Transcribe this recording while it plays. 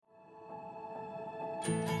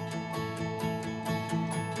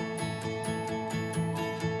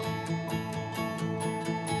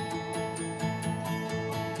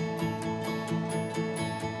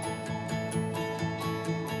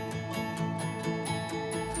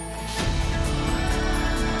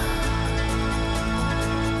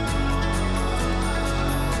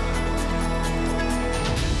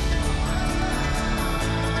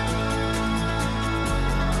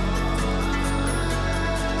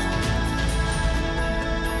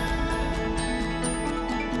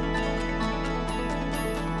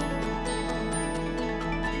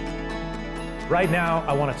Right now,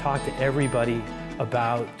 I want to talk to everybody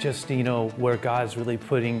about just, where God's really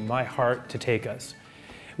putting my heart to take us.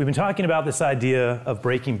 We've been talking about this idea of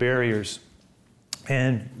breaking barriers,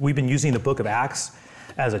 and we've been using the book of Acts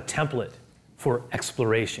as a template for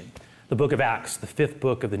exploration. The book of Acts, the fifth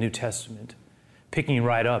book of the New Testament, picking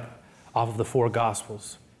right up off of the four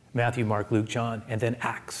Gospels, Matthew, Mark, Luke, John, and then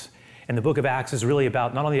Acts. And the book of Acts is really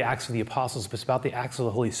about not only the Acts of the Apostles, but it's about the Acts of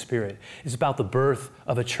the Holy Spirit. It's about the birth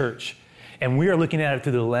of a church. And we are looking at it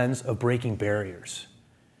through the lens of breaking barriers.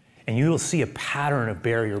 And you will see a pattern of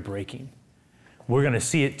barrier breaking. We're going to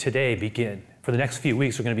see it today begin. For the next few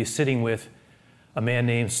weeks, we're going to be sitting with a man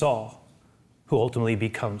named Saul, who ultimately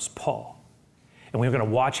becomes Paul. And we're going to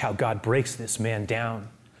watch how God breaks this man down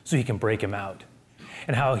so he can break him out.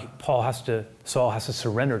 And how Saul has to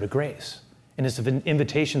surrender to grace. And it's an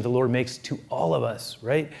invitation the Lord makes to all of us,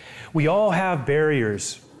 right? We all have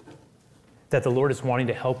barriers that the Lord is wanting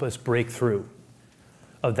to help us break through.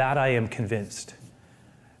 Of that I am convinced.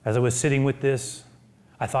 As I was sitting with this,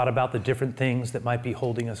 I thought about the different things that might be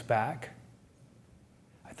holding us back.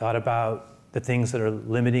 I thought about the things that are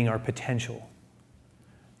limiting our potential,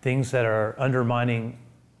 things that are undermining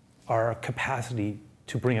our capacity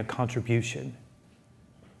to bring a contribution.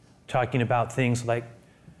 Talking about things like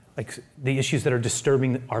the issues that are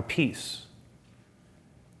disturbing our peace.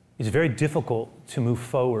 It's very difficult to move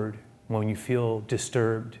forward when you feel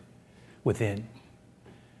disturbed within.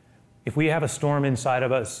 If we have a storm inside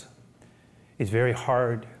of us, it's very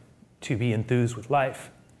hard to be enthused with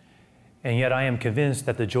life. And yet I am convinced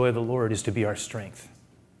that the joy of the Lord is to be our strength.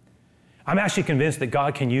 I'm actually convinced that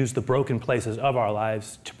God can use the broken places of our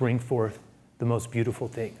lives to bring forth the most beautiful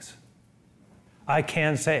things. I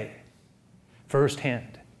can say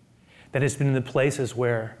firsthand that it's been in the places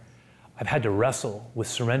where I've had to wrestle with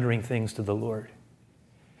surrendering things to the Lord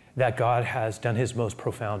that God has done his most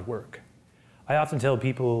profound work. I often tell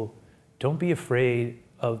people, don't be afraid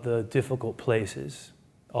of the difficult places,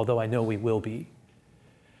 although I know we will be,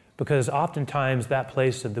 because oftentimes that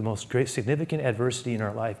place of the most great significant adversity in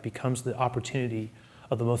our life becomes the opportunity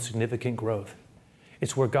of the most significant growth.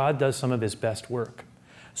 It's where God does some of his best work.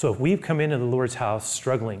 So if we've come into the Lord's house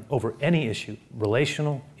struggling over any issue,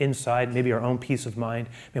 relational, inside, maybe our own peace of mind,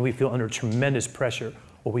 maybe we feel under tremendous pressure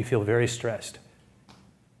or we feel very stressed.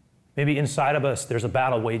 Maybe inside of us, there's a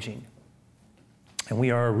battle waging, and we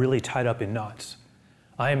are really tied up in knots.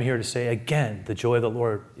 I am here to say, again, the joy of the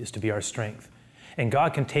Lord is to be our strength. And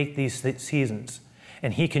God can take these seasons,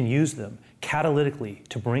 and he can use them catalytically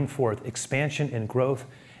to bring forth expansion and growth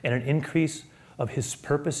and an increase of his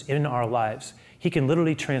purpose in our lives. He can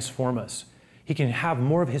literally transform us. He can have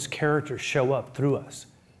more of his character show up through us.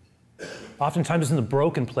 Oftentimes it's in the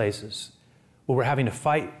broken places where we're having to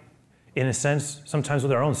fight, in a sense, sometimes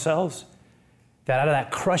with our own selves, that out of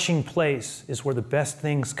that crushing place is where the best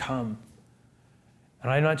things come.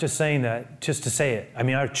 And I'm not just saying that just to say it. I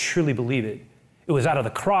mean, I truly believe it. It was out of the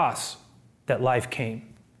cross that life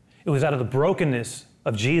came. It was out of the brokenness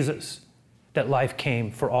of Jesus that life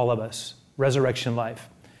came for all of us, resurrection life.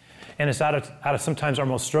 And it's out of sometimes our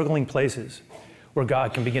most struggling places where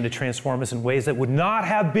God can begin to transform us in ways that would not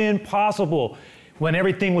have been possible when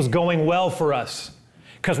everything was going well for us.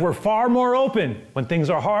 Because we're far more open when things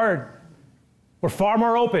are hard. We're far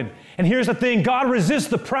more open. And here's the thing, God resists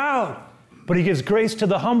the proud, but he gives grace to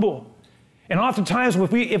the humble. And oftentimes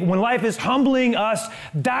when life is humbling us,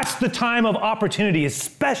 that's the time of opportunity,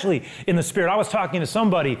 especially in the Spirit. I was talking to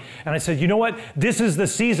somebody and I said, you know what? This is the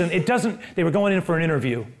season. They were going in for an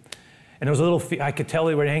interview. And there was I could tell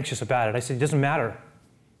they were anxious about it. I said, it doesn't matter.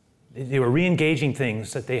 They were re-engaging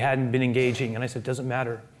things that they hadn't been engaging. And I said, it doesn't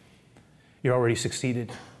matter. You're already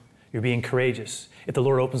succeeded. You're being courageous. If the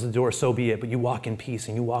Lord opens the door, so be it. But you walk in peace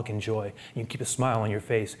and you walk in joy. And you keep a smile on your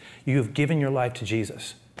face. You have given your life to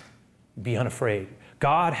Jesus. Be unafraid.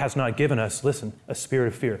 God has not given us, listen, a spirit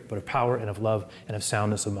of fear, but of power and of love and of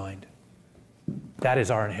soundness of mind. That is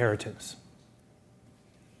our inheritance.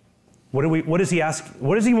 What is he asking?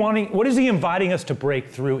 What is he wanting? What is he inviting us to break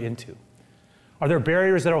through into? Are there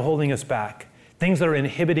barriers that are holding us back? Things that are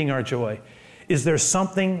inhibiting our joy? Is there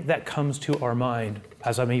something that comes to our mind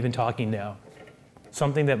as I'm even talking now?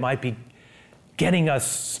 Something that might be getting us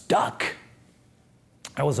stuck?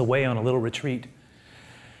 I was away on a little retreat,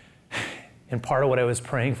 and part of what I was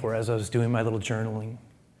praying for as I was doing my little journaling,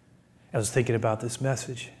 I was thinking about this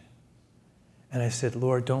message. And I said,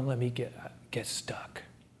 Lord, don't let me get stuck.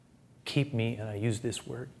 Keep me, and I use this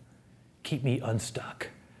word, keep me unstuck.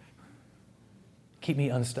 Keep me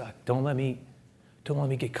unstuck. Don't let me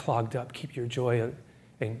get clogged up. Keep your joy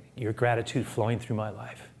and your gratitude flowing through my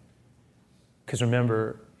life. Because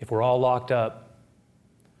remember, if we're all locked up,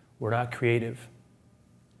 we're not creative.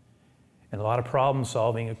 And a lot of problem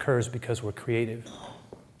solving occurs because we're creative.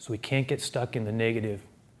 So we can't get stuck in the negative.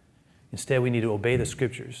 Instead, we need to obey the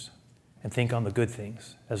scriptures and think on the good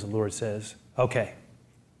things, as the Lord says. Okay,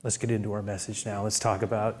 let's get into our message now. Let's talk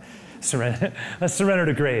about surrender. Let's surrender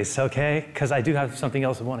to grace, okay? Because I do have something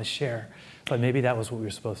else I want to share, but maybe that was what we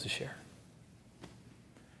were supposed to share.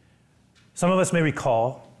 Some of us may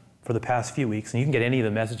recall for the past few weeks, and you can get any of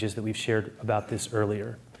the messages that we've shared about this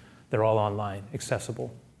earlier. They're all online,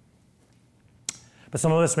 accessible. But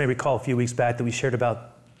some of us may recall a few weeks back that we shared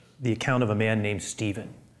about the account of a man named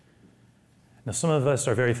Stephen. Now, some of us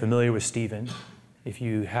are very familiar with Stephen. If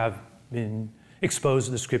you have been exposed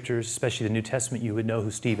to the scriptures, especially the New Testament, you would know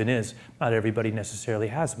who Stephen is. Not everybody necessarily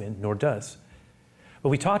has been, nor does. But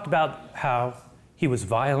we talked about how he was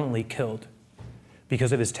violently killed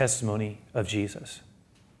because of his testimony of Jesus.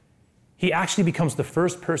 He actually becomes the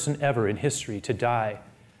first person ever in history to die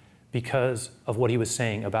because of what he was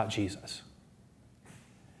saying about Jesus.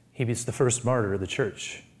 He was the first martyr of the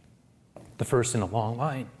church, the first in a long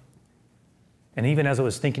line. And even as I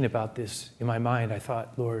was thinking about this in my mind, I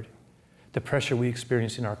thought, Lord, the pressure we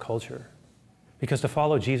experience in our culture, because to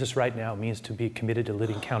follow Jesus right now means to be committed to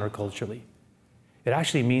living counterculturally. It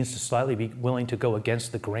actually means to slightly be willing to go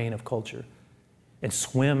against the grain of culture and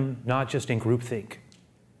swim not just in groupthink.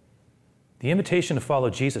 The invitation to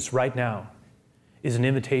follow Jesus right now is an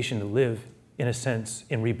invitation to live, in a sense,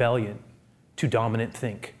 in rebellion to dominant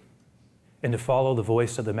think and to follow the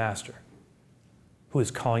voice of the Master who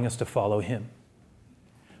is calling us to follow him.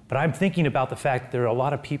 But I'm thinking about the fact that there are a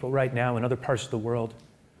lot of people right now in other parts of the world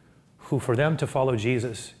who, for them to follow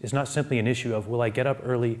Jesus, is not simply an issue of, will I get up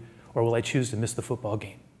early or will I choose to miss the football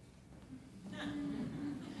game?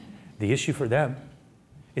 The issue for them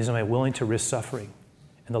is, am I willing to risk suffering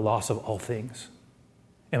and the loss of all things?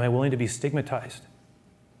 Am I willing to be stigmatized,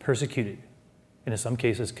 persecuted, and in some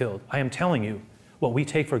cases killed? I am telling you, what we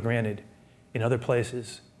take for granted in other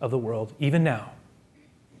places of the world, even now,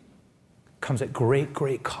 comes at great,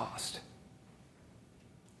 great cost.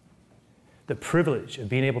 The privilege of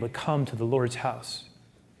being able to come to the Lord's house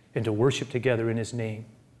and to worship together in his name,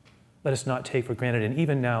 let us not take for granted. And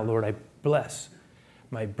even now, Lord, I bless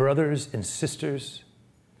my brothers and sisters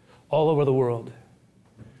all over the world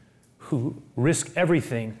who risk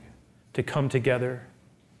everything to come together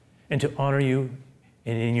and to honor you,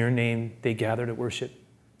 and in your name they gather to worship.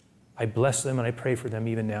 I bless them and I pray for them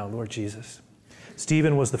even now, Lord Jesus.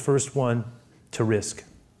 Stephen was the first one to risk.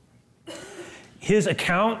 His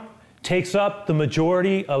account takes up the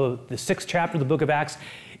majority of the 6th chapter of the book of Acts.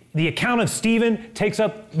 The account of Stephen takes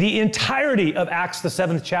up the entirety of Acts, the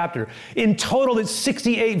 7th chapter. In total, it's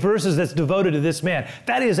 68 verses that's devoted to this man.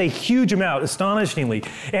 That is a huge amount, astonishingly.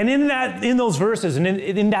 And in those verses and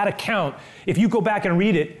in that account, if you go back and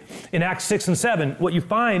read it in Acts 6 and 7, what you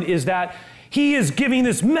find is that he is giving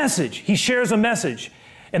this message. He shares a message.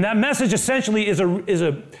 And that message essentially is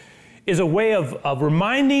a way of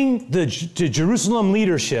reminding the Jerusalem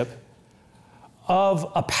leadership of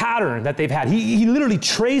a pattern that they've had. He literally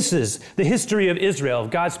traces the history of Israel,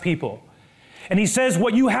 of God's people. And he says,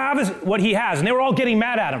 what you have is what he has. And they were all getting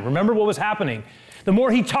mad at him. Remember what was happening? The more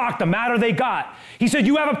he talked, the madder they got. He said,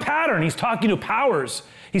 you have a pattern. He's talking to powers.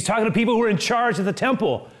 He's talking to people who are in charge of the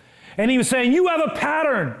temple. And he was saying, you have a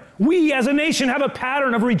pattern. We as a nation have a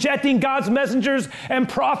pattern of rejecting God's messengers and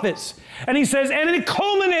prophets. And he says, and it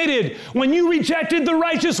culminated when you rejected the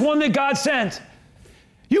righteous one that God sent.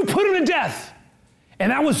 You put him to death.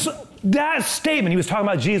 And that statement, he was talking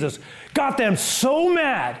about Jesus, got them so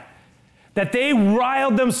mad that they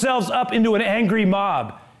riled themselves up into an angry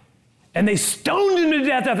mob. And they stoned him to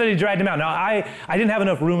death after they dragged him out. Now, I didn't have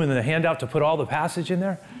enough room in the handout to put all the passage in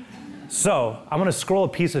there. So I'm going to scroll a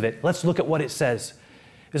piece of it. Let's look at what it says.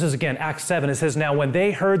 This is, again, Acts 7. It says, now when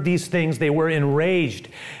they heard these things, they were enraged.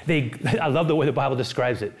 I love the way the Bible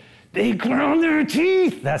describes it. They ground their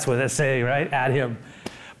teeth. That's what that's saying, right? At him.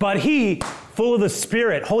 But he, full of the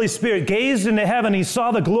Spirit, Holy Spirit, gazed into heaven. He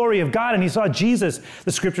saw the glory of God, and he saw Jesus,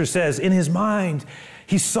 the scripture says, in his mind.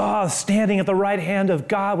 He saw standing at the right hand of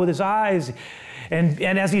God with his eyes. And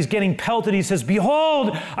as he's getting pelted, he says,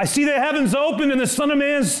 behold, I see the heavens open and the Son of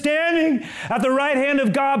Man standing at the right hand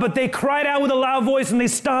of God. But they cried out with a loud voice and they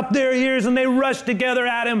stopped their ears and they rushed together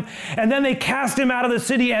at him. And then they cast him out of the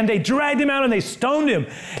city and they dragged him out and they stoned him.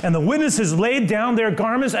 And the witnesses laid down their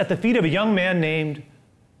garments at the feet of a young man named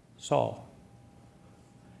Saul.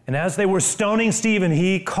 And as they were stoning Stephen,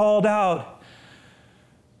 he called out,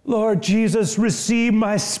 Lord Jesus, receive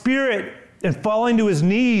my spirit. And falling to his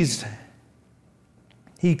knees,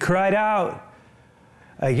 he cried out.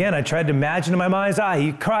 Again, I tried to imagine in my mind's eye.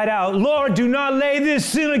 He cried out, Lord, do not lay this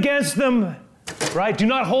sin against them. Right? Do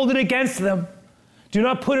not hold it against them. Do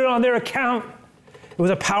not put it on their account. It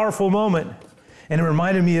was a powerful moment. And it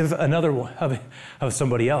reminded me of another one, of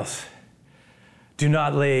somebody else. Do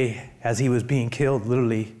not lay, as he was being killed,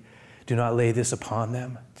 literally, do not lay this upon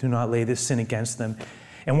them. Do not lay this sin against them.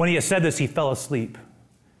 And when he had said this, he fell asleep.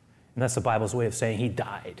 And that's the Bible's way of saying he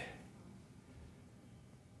died.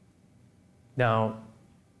 Now,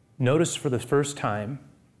 notice for the first time,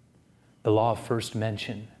 the law of first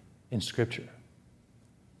mention in Scripture.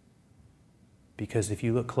 Because if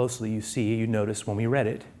you look closely, you notice when we read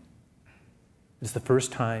it, it's the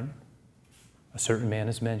first time a certain man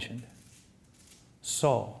is mentioned.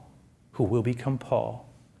 Saul, who will become Paul,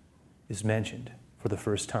 is mentioned for the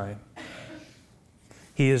first time.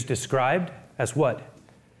 He is described as what?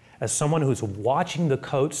 As someone who's watching the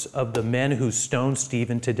coats of the men who stoned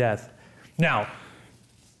Stephen to death. Now,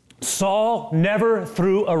 Saul never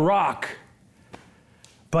threw a rock,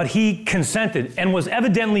 but he consented and was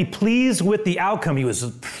evidently pleased with the outcome. He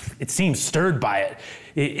was, it seems, stirred by it.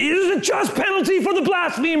 It is a just penalty for the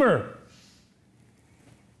blasphemer.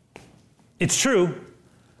 It's true,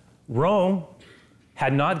 Rome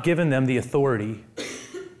had not given them the authority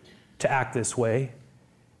to act this way,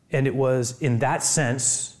 and it was, in that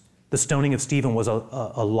sense, the stoning of Stephen was a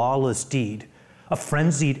lawless deed, a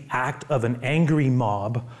frenzied act of an angry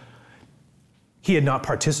mob. He had not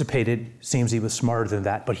participated. Seems he was smarter than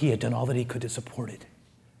that, but he had done all that he could to support it.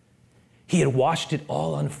 He had watched it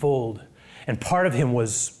all unfold, and part of him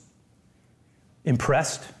was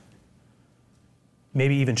impressed,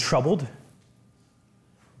 maybe even troubled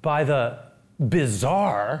by the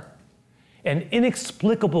bizarre and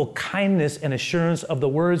inexplicable kindness and assurance of the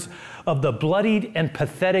words of the bloodied and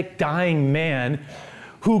pathetic dying man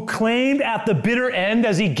who claimed at the bitter end,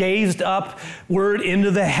 as he gazed upward into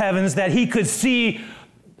the heavens, that he could see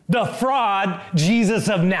the fraud, Jesus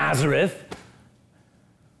of Nazareth.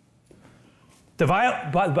 The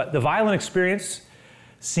violent experience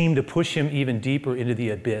seemed to push him even deeper into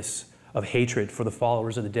the abyss of hatred for the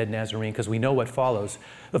followers of the dead Nazarene, because we know what follows.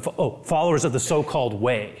 Followers of the so-called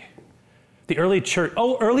way. The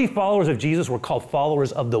early followers of Jesus were called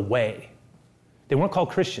followers of the way. They weren't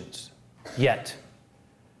called Christians yet.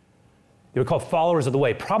 They were called followers of the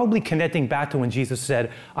way, probably connecting back to when Jesus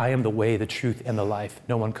said, I am the way, the truth, and the life.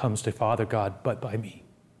 No one comes to Father God but by me.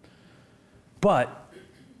 But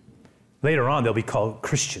later on, they'll be called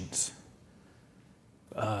Christians.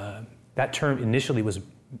 That term initially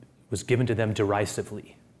was given to them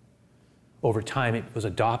derisively. Over time, it was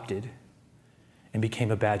adopted and became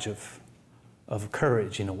a badge of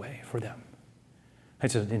courage in a way for them.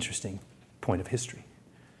 That's an interesting point of history.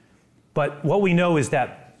 But what we know is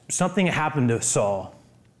that something happened to Saul.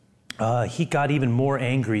 He got even more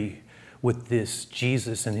angry with this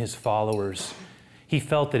Jesus and his followers. He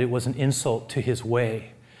felt that it was an insult to his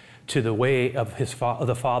way, to the way of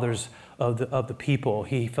the fathers of the people.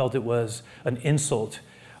 He felt it was an insult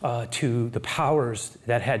to the powers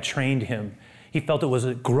that had trained him. He felt it was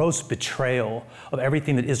a gross betrayal of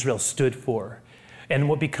everything that Israel stood for. And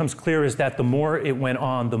what becomes clear is that the more it went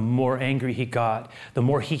on, the more angry he got, the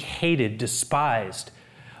more he hated, despised,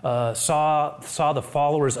 saw the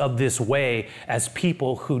followers of this way as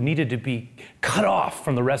people who needed to be cut off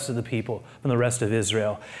from the rest of the people, from the rest of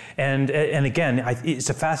Israel. And again, it's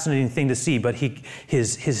a fascinating thing to see, but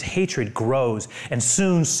his hatred grows. And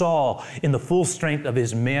soon Saul, in the full strength of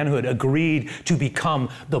his manhood, agreed to become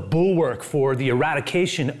the bulwark for the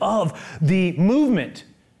eradication of the movement.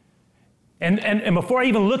 And before I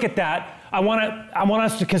even look at that, I want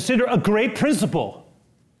us to consider a great principle.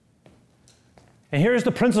 And here's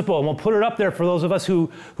the principle, and we'll put it up there for those of us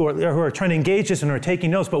who are trying to engage this and are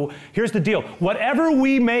taking notes. But here's the deal. Whatever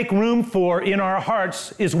we make room for in our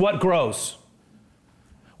hearts is what grows.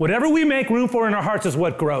 Whatever we make room for in our hearts is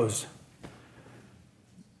what grows.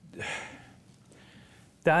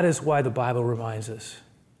 That is why the Bible reminds us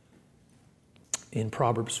in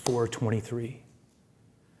Proverbs 4:23,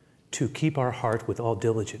 to keep our heart with all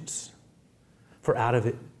diligence, for out of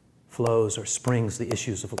it flows or springs the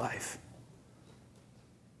issues of life.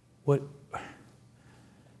 What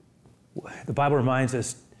the Bible reminds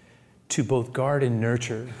us to both guard and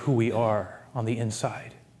nurture who we are on the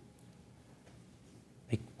inside.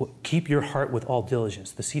 Keep your heart with all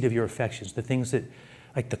diligence, the seat of your affections, the things that,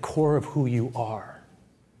 like the core of who you are.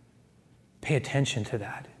 Pay attention to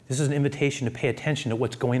that. This is an invitation to pay attention to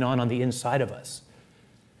what's going on the inside of us.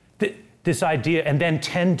 This idea, and then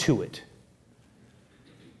tend to it.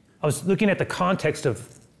 I was looking at the context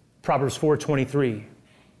of Proverbs 4:23,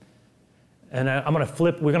 and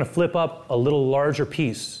we're going to flip up a little larger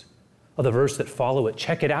piece of the verse that follow it.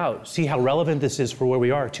 Check it out. See how relevant this is for where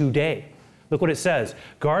we are today. Look what it says.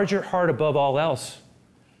 Guard your heart above all else,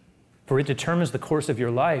 for it determines the course of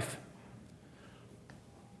your life.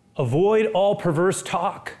 Avoid all perverse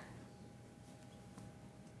talk.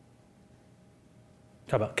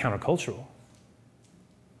 Talk about countercultural.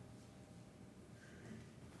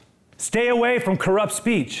 Stay away from corrupt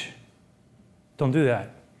speech. Don't do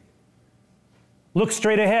that. Look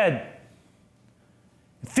straight ahead.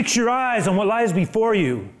 Fix your eyes on what lies before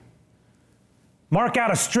you. Mark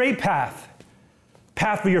out a straight path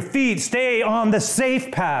for your feet. Stay on the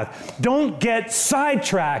safe path. Don't get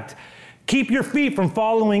sidetracked. Keep your feet from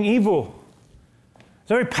following evil. It's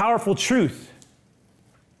a very powerful truth.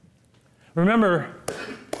 Remember,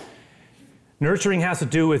 nurturing has to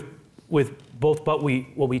do with both what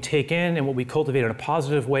we take in and what we cultivate in a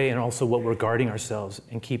positive way, and also what we're guarding ourselves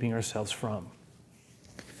and keeping ourselves from.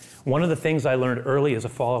 One of the things I learned early as a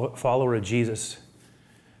follower of Jesus,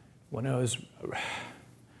 when I was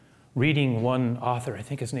reading one author, I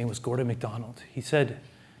think his name was Gordon MacDonald,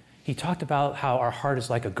 he talked about how our heart is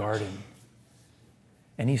like a garden.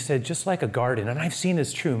 And he said, just like a garden, and I've seen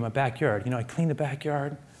this true in my backyard. I clean the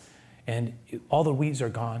backyard, and all the weeds are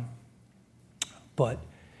gone. But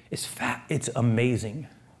it's amazing.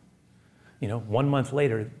 1 month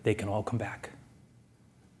later, they can all come back.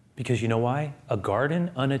 Because you know why? A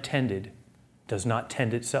garden unattended does not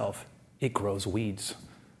tend itself. It grows weeds.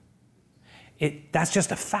 That's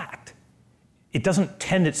just a fact. It doesn't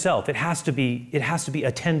tend itself. It has to be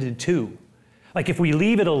attended to. Like if we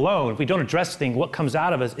leave it alone, if we don't address things, what comes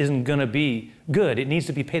out of us isn't going to be good. It needs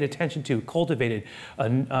to be paid attention to, cultivated,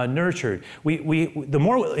 nurtured. The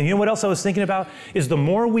more, and you know what else I was thinking about? Is the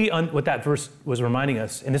more what that verse was reminding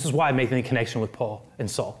us, and this is why I'm making the connection with Paul and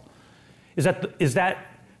Saul, is that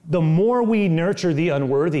the more we nurture the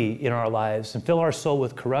unworthy in our lives and fill our soul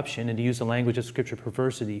with corruption, and to use the language of Scripture,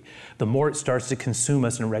 perversity, the more it starts to consume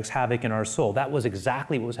us and wreaks havoc in our soul. That was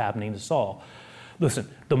exactly what was happening to Saul. Listen,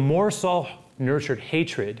 the more Saul nurtured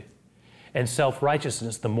hatred and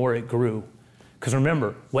self-righteousness, the more it grew. Because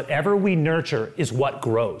remember, whatever we nurture is what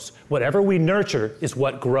grows. Whatever we nurture is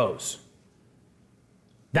what grows.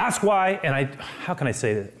 That's why, how can I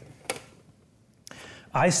say that?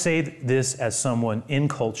 I say this as someone in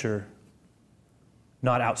culture,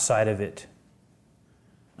 not outside of it.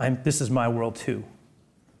 This is my world too.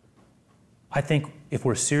 I think if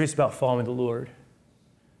we're serious about following the Lord,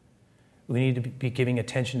 we need to be giving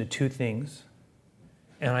attention to two things.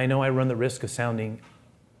 And I know I run the risk of sounding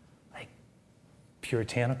like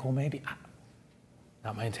puritanical, maybe.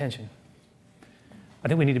 Not my intention. I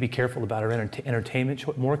think we need to be careful about our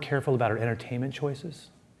entertainment, more careful about our entertainment choices.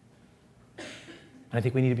 And I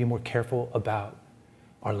think we need to be more careful about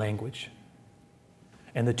our language.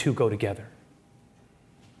 And the two go together.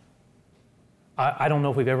 I don't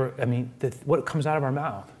know if we've ever, what comes out of our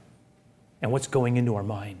mouth and what's going into our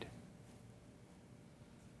mind.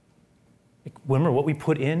 Remember, what we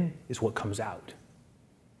put in is what comes out.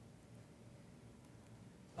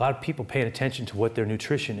 A lot of people paying attention to what their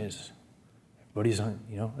nutrition is. Everybody's on,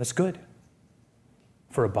 that's good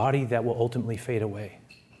for a body that will ultimately fade away.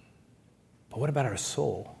 But what about our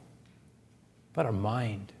soul? What about our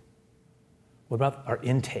mind? What about our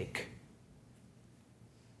intake?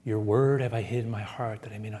 Your word have I hid in my heart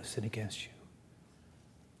that I may not sin against you.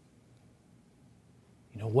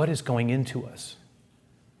 What is going into us?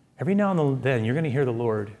 Every now and then, you're going to hear the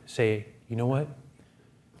Lord say, you know what?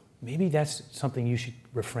 Maybe that's something you should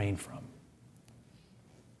refrain from.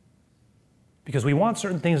 Because we want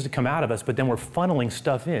certain things to come out of us, but then we're funneling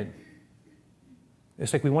stuff in.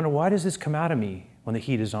 It's like we wonder, why does this come out of me when the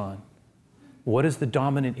heat is on? What is the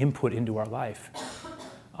dominant input into our life?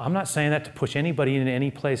 I'm not saying that to push anybody into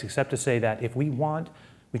any place, except to say that if we want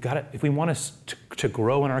us to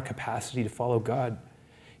grow in our capacity to follow God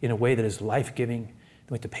in a way that is life-giving, then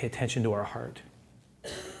we have to pay attention to our heart.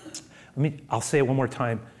 I'll say it one more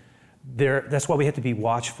time. That's why we have to be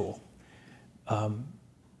watchful.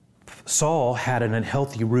 Saul had an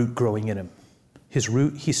unhealthy root growing in him. His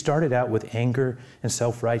root, he started out with anger and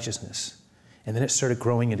self-righteousness, and then it started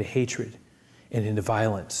growing into hatred and into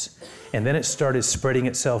violence, and then it started spreading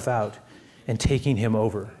itself out and taking him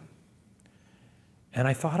over. And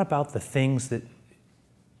I thought about the things that,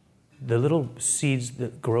 the little seeds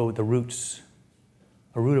that grow, the roots,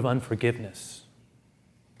 a root of unforgiveness,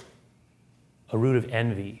 a root of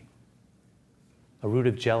envy, a root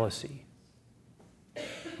of jealousy,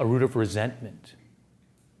 a root of resentment,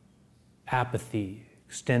 apathy,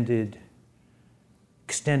 extended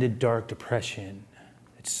dark depression,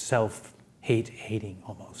 it's self-hating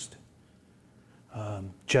almost,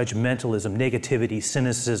 judgmentalism, negativity,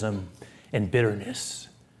 cynicism, and bitterness.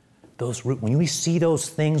 Those root, when we see those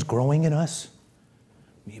things growing in us,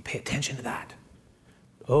 we need to pay attention to that.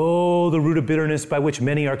 Oh, the root of bitterness by which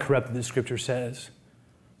many are corrupted, the scripture says.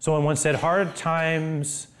 Someone once said, hard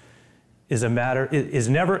times is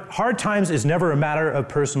never a matter of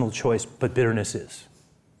personal choice, but bitterness is.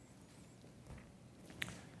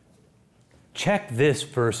 Check this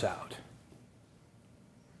verse out.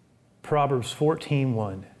 Proverbs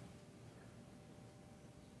 14:1.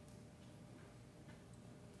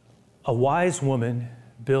 A wise woman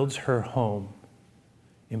builds her home,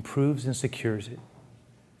 improves and secures it.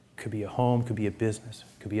 Could be a home, could be a business,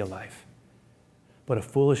 could be a life. But a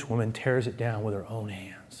foolish woman tears it down with her own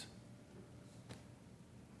hands,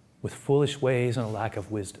 with foolish ways and a lack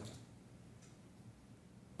of wisdom.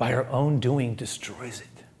 By her own doing, destroys it.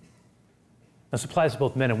 This applies to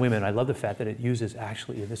both men and women. I love the fact that it uses,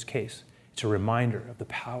 actually, in this case, it's a reminder of the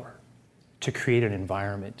power to create an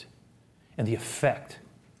environment and the effect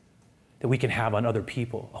that we can have on other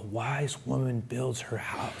people. A wise woman builds her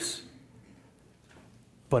house,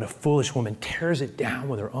 but a foolish woman tears it down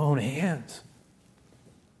with her own hands.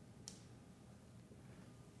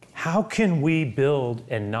 How can we build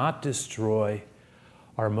and not destroy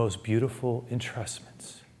our most beautiful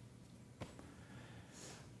entrustments?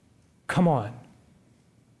 Come on.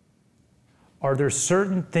 Are there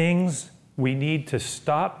certain things we need to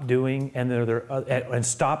stop doing and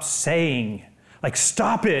stop saying? Like,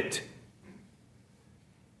 stop it.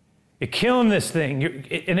 You're killing this thing.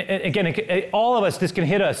 And again, all of us, this can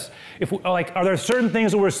hit us. Are there certain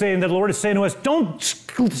things that we're saying that the Lord is saying to us, don't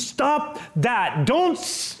stop that.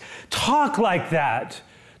 Don't talk like that.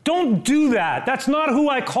 Don't do that. That's not who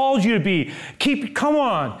I called you to be. Come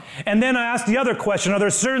on. And then I ask the other question, are there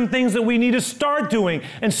certain things that we need to start doing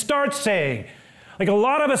and start saying? Like a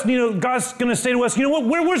lot of us, God's going to say to us, you know what?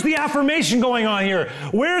 Where's the affirmation going on here?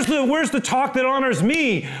 Where's the talk that honors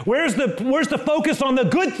me? Where's the focus on the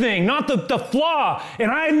good thing, not the flaw?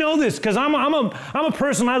 And I know this because I'm a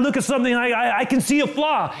person. I look at something, I can see a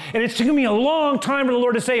flaw, and it's taken me a long time for the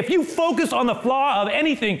Lord to say, if you focus on the flaw of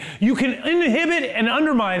anything, you can inhibit and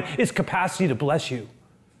undermine its capacity to bless you.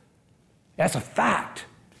 That's a fact.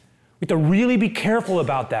 We have to really be careful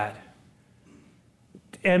about that.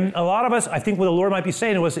 And a lot of us, I think what the Lord might be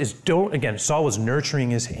saying to us is Saul was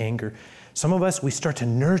nurturing his anger. Some of us, we start to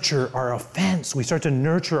nurture our offense. We start to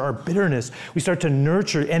nurture our bitterness. We start to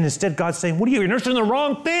nurture, and instead God's saying, you're nurturing the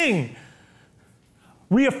wrong thing.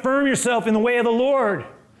 Reaffirm yourself in the way of the Lord.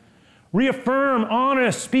 Reaffirm,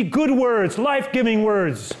 honest, speak good words, life-giving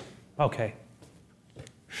words. Okay.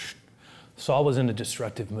 Saul was in a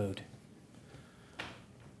destructive mood.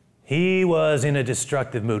 He was in a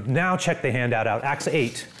destructive mood. Now check the handout out. Acts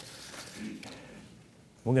 8.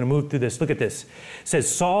 We're going to move through this. Look at this. It says,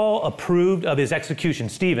 Saul approved of his execution,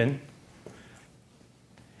 Stephen.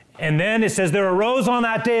 And then it says, there arose on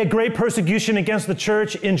that day a great persecution against the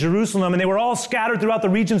church in Jerusalem, and they were all scattered throughout the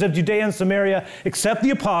regions of Judea and Samaria, except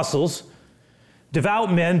the apostles.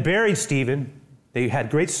 Devout men buried Stephen. They had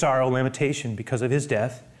great sorrow, lamentation because of his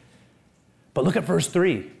death. But look at verse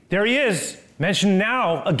 3. There he is. Mentioned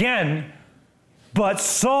now again, but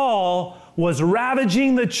Saul was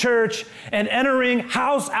ravaging the church and entering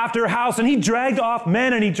house after house, and he dragged off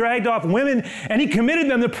men and he dragged off women and he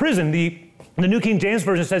committed them to prison. The New King James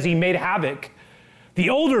Version says he made havoc.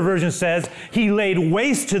 The older version says he laid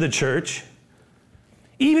waste to the church.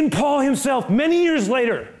 Even Paul himself, many years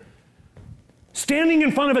later, standing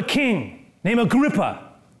in front of a king named Agrippa,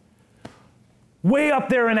 way up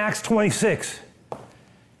there in Acts 26,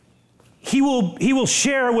 he will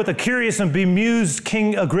share with a curious and bemused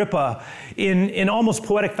King Agrippa in almost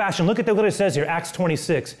poetic fashion. Look at what it says here, Acts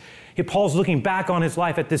 26. Paul's looking back on his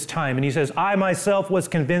life at this time, and he says, I myself was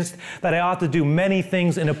convinced that I ought to do many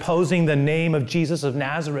things in opposing the name of Jesus of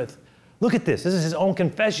Nazareth. Look at this. This is his own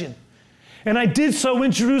confession. And I did so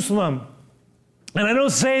in Jerusalem. And I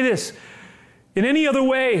don't say this in any other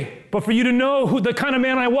way, but for you to know who the kind of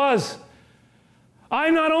man I was. I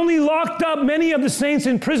not only locked up many of the saints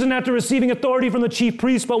in prison after receiving authority from the chief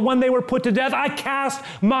priests, but when they were put to death, I cast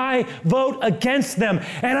my vote against them,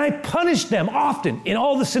 and I punished them often in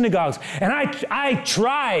all the synagogues, and I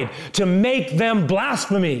tried to make them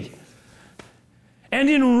blasphemy. And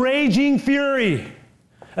in raging fury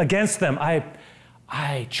against them,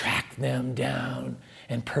 I tracked them down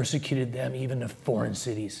and persecuted them even to foreign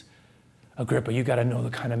cities. Agrippa, you got to know the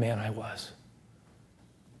kind of man I was.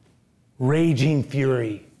 Raging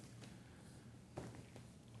fury.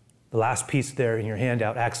 The last piece there in your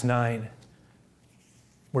handout, Acts 9,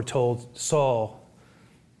 we're told Saul,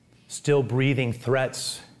 still breathing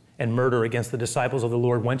threats and murder against the disciples of the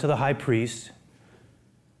Lord, went to the high priest,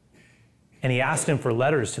 and he asked him for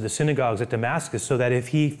letters to the synagogues at Damascus so that if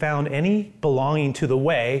he found any belonging to the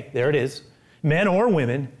way, there it is, men or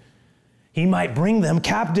women, he might bring them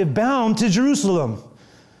captive bound to Jerusalem.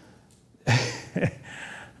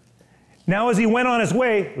 Now, as he went on his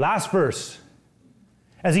way, last verse,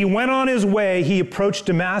 as he went on his way, he approached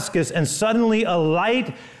Damascus, and suddenly a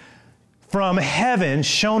light from heaven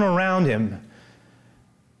shone around him.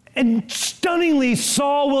 And stunningly,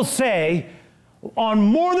 Saul will say, on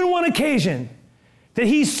more than one occasion, that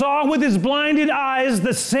he saw with his blinded eyes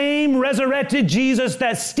the same resurrected Jesus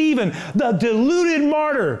that Stephen, the deluded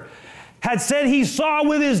martyr, had said he saw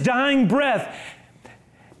with his dying breath.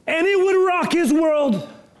 And it would rock his world.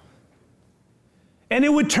 And it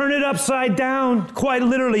would turn it upside down, quite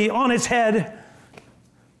literally, on its head.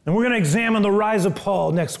 And we're going to examine the rise of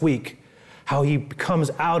Paul next week, how he comes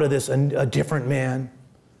out of this a different man.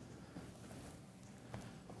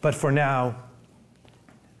 But for now,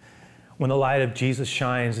 when the light of Jesus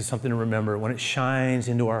shines, it's something to remember. When it shines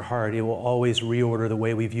into our heart, it will always reorder the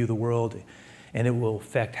way we view the world, and it will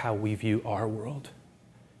affect how we view our world.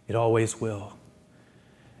 It always will.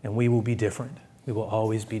 And we will be different. We will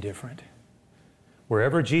always be different.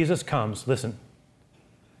 Wherever Jesus comes, listen,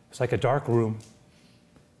 it's like a dark room,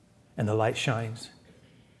 and the light shines,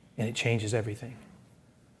 and it changes everything.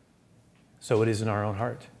 So it is in our own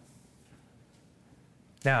heart.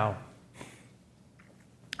 Now,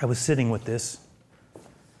 I was sitting with this,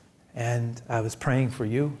 and I was praying for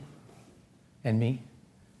you and me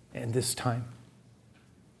and this time.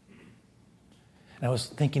 And I was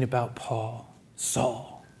thinking about Paul, Saul,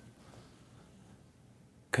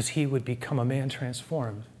 because he would become a man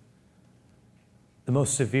transformed, the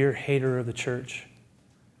most severe hater of the church,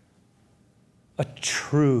 a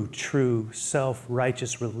true,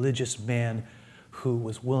 self-righteous, religious man who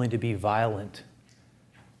was willing to be violent.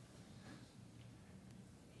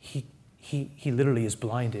 He literally is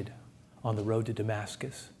blinded on the road to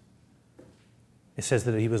Damascus. It says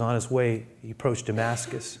that he was on his way, he approached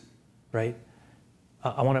Damascus, right?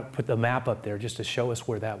 I want to put the map up there just to show us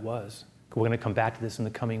where that was. We're going to come back to this in the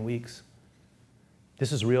coming weeks.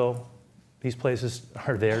 This is real. These places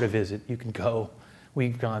are there to visit. You can go.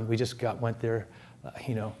 We've gone. We just went there,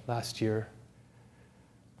 last year.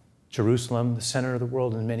 Jerusalem, the center of the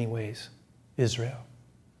world in many ways. Israel,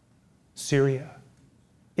 Syria,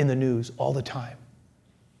 in the news all the time.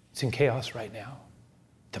 It's in chaos right now.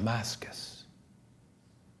 Damascus.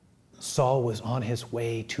 Saul was on his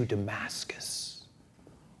way to Damascus,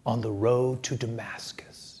 on the road to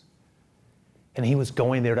Damascus. And he was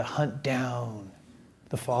going there to hunt down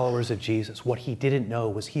the followers of Jesus. What he didn't know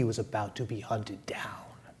was he was about to be hunted down.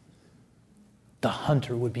 The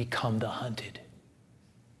hunter would become the hunted.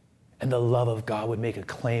 And the love of God would make a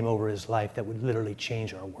claim over his life that would literally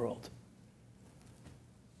change our world.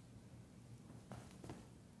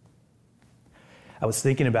 I was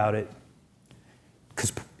thinking about it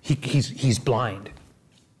because he's blind.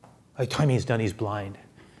 By the time he's done, he's blind.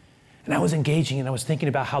 And I was engaging and I was thinking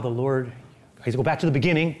about how the Lord, I go back to the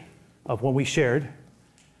beginning of what we shared,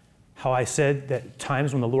 how I said that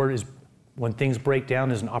times when things break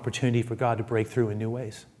down is an opportunity for God to break through in new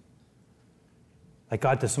ways. Like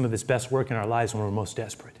God does some of his best work in our lives when we're most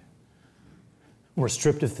desperate. When we're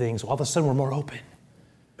stripped of things, all of a sudden we're more open.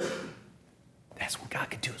 That's when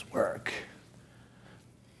God can do his work.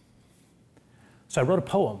 So I wrote a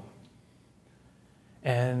poem,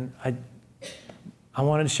 and I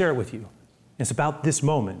wanted to share it with you. It's about this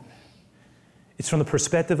moment. It's from the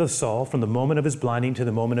perspective of Saul, from the moment of his blinding to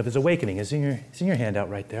the moment of his awakening. It's in your handout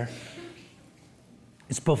right there.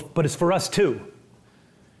 But it's for us too.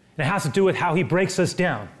 And it has to do with how he breaks us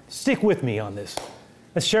down. Stick with me on this.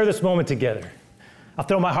 Let's share this moment together. I'll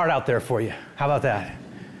throw my heart out there for you. How about that?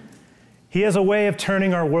 He has a way of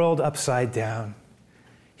turning our world upside down.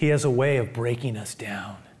 He has a way of breaking us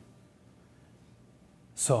down.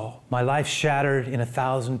 So my life shattered in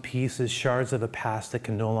 1,000 pieces, shards of a past that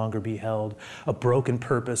can no longer be held, a broken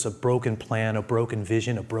purpose, a broken plan, a broken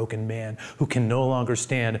vision, a broken man who can no longer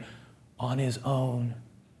stand on his own.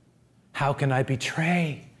 How can I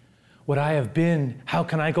betray what I have been? How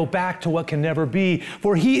can I go back to what can never be?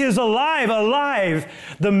 For he is alive, alive.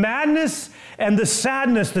 The madness and the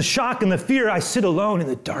sadness, the shock and the fear, I sit alone in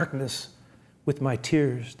the darkness with my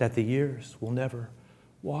tears that the years will never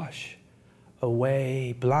wash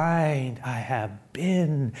away. Blind I have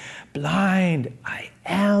been, blind I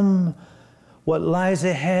am. What lies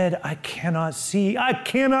ahead I cannot see. I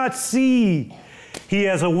cannot see. He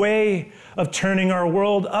has a way of turning our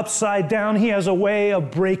world upside down. He has a way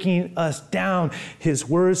of breaking us down. His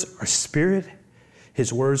words are spirit.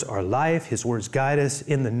 His words are life. His words guide us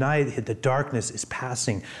in the night. The darkness is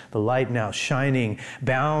passing, the light now shining,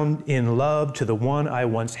 bound in love to the one I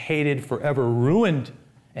once hated, forever ruined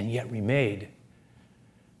and yet remade.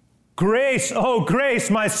 Grace, oh grace,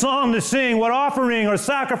 my song to sing, what offering or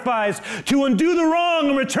sacrifice to undo the wrong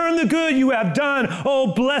and return the good you have done.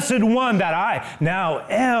 Oh blessed one that I now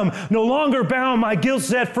am, no longer bound, my guilt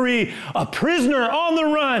set free, a prisoner on the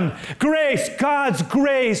run. Grace, God's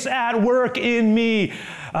grace at work in me.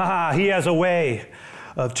 He has a way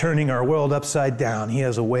of turning our world upside down. He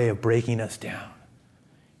has a way of breaking us down.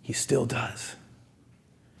 He still does.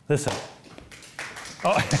 Listen.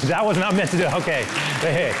 Oh, that was not meant to do. Okay.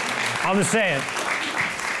 Hey. I'm just saying.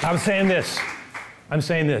 I'm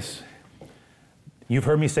saying this. You've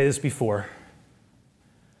heard me say this before.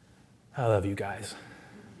 I love you guys.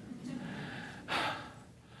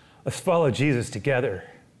 Let's follow Jesus together.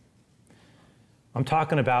 I'm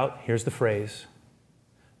talking about, here's the phrase,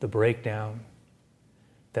 the breakdown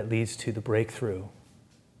that leads to the breakthrough,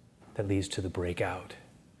 that leads to the breakout.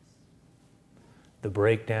 The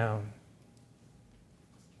breakdown.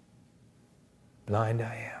 Blind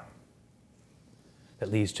I am.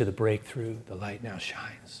 That leads to the breakthrough, the light now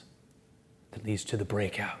shines. That leads to the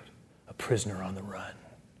breakout, a prisoner on the run.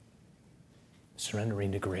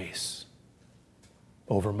 Surrendering to grace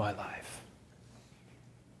over my life.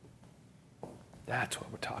 That's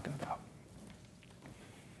what we're talking about.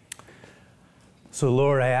 So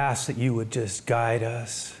Lord, I ask that you would just guide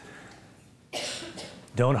us.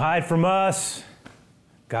 Don't hide from us,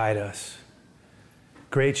 guide us.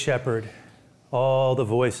 Great Shepherd, all the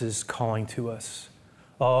voices calling to us.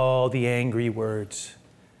 All the angry words.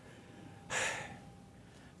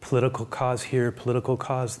 Political cause here, political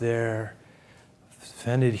cause there.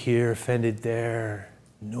 Offended here, offended there.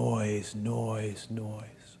 Noise, noise,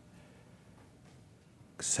 noise.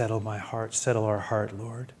 Settle my heart, settle our heart,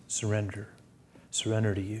 Lord. Surrender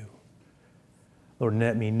to you. Lord,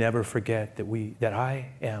 let me never forget that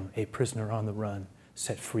I am a prisoner on the run,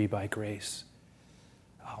 set free by grace.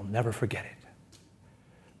 I'll never forget it.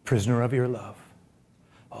 Prisoner of your love.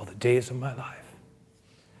 All the days of my life.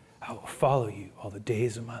 I will follow you all the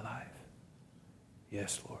days of my life.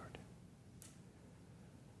 Yes, Lord.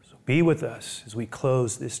 So be with us as we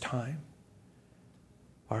close this time.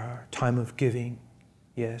 Our time of giving,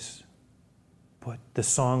 yes. Put the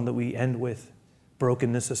song that we end with,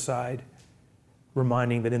 brokenness aside,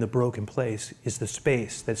 reminding that in the broken place is the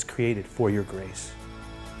space that's created for your grace.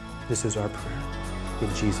 This is our prayer.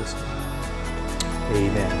 In Jesus' name.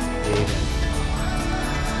 Amen. Amen.